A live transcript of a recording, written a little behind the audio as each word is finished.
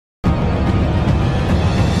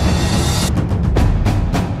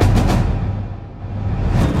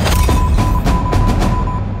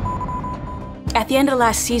At the end of the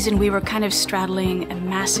last season, we were kind of straddling a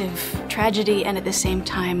massive tragedy and at the same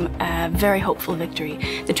time a very hopeful victory.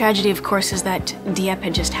 The tragedy, of course, is that Dieppe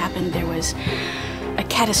had just happened. There was a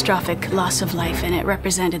catastrophic loss of life and it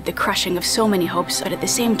represented the crushing of so many hopes. But at the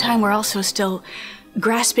same time, we're also still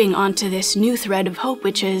grasping onto this new thread of hope,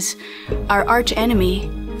 which is our arch enemy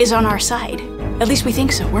is on our side. At least we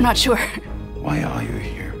think so. We're not sure. Why are you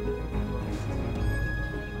here?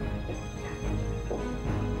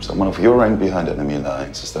 Someone of your rank behind enemy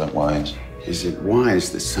lines, is that wise? Is it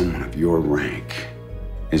wise that someone of your rank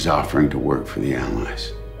is offering to work for the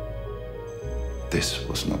Allies? This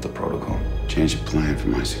was not the protocol. Change the plan for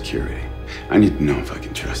my security. I need to know if I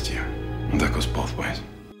can trust you. And that goes both ways.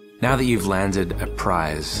 Now that you've landed a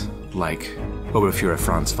prize like Oberfuhrer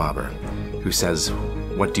Franz Faber, who says,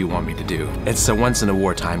 "What do you want me to do?" It's a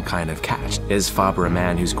once-in-a-wartime kind of catch. Is Faber a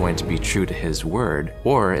man who's going to be true to his word,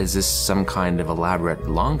 or is this some kind of elaborate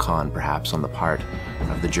long con, perhaps, on the part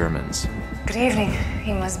of the Germans? Good evening.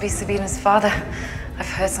 He must be Sabina's father. I've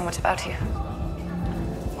heard so much about you.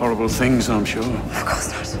 Horrible things, I'm sure. Of course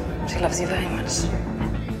not. She loves you very much.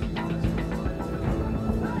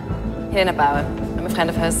 Helena Bauer. I'm a friend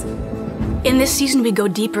of hers. In this season, we go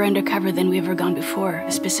deeper undercover than we've ever gone before,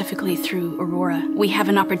 specifically through Aurora. We have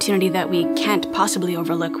an opportunity that we can't possibly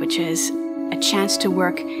overlook, which is a chance to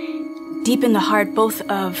work deep in the heart both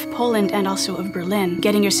of Poland and also of Berlin,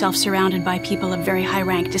 getting yourself surrounded by people of very high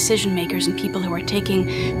rank, decision makers and people who are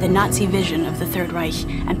taking the Nazi vision of the Third Reich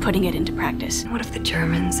and putting it into practice. What have the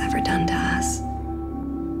Germans ever done to us?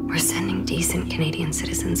 We're sending decent Canadian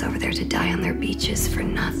citizens over there to die on their beaches for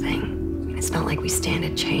nothing. It's not like we stand a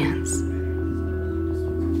chance.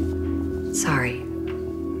 Sorry.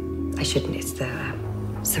 I shouldn't. It's the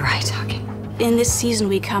Sarai talking. In this season,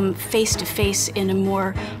 we come face to face in a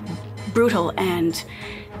more brutal and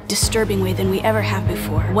disturbing way than we ever have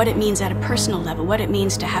before. What it means at a personal level, what it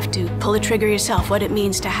means to have to pull a trigger yourself, what it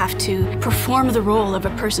means to have to perform the role of a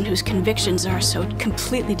person whose convictions are so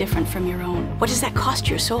completely different from your own. What does that cost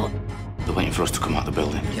your soul? They're waiting for us to come out the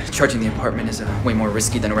building. Yeah, charging the apartment is way more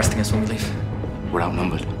risky than arresting us when we leave. We're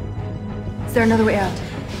outnumbered. Is there another way out?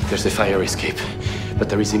 There's the fire escape, but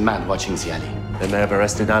there is a man watching the alley. They may have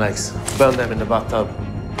arrested Alex. Burn them in the bathtub.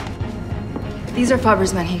 These are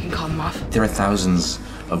Faber's men. He can call them off. There are thousands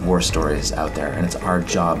of war stories out there, and it's our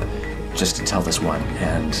job just to tell this one.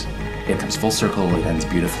 And it comes full circle, it ends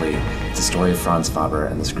beautifully. It's the story of Franz Faber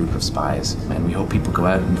and this group of spies, and we hope people go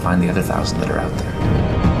out and find the other 1,000 that are out there.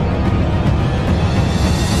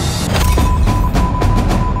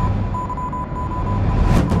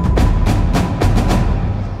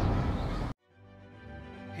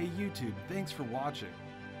 Hey YouTube, thanks for watching.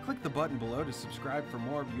 Click the button below to subscribe for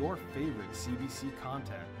more of your favorite CBC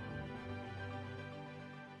content.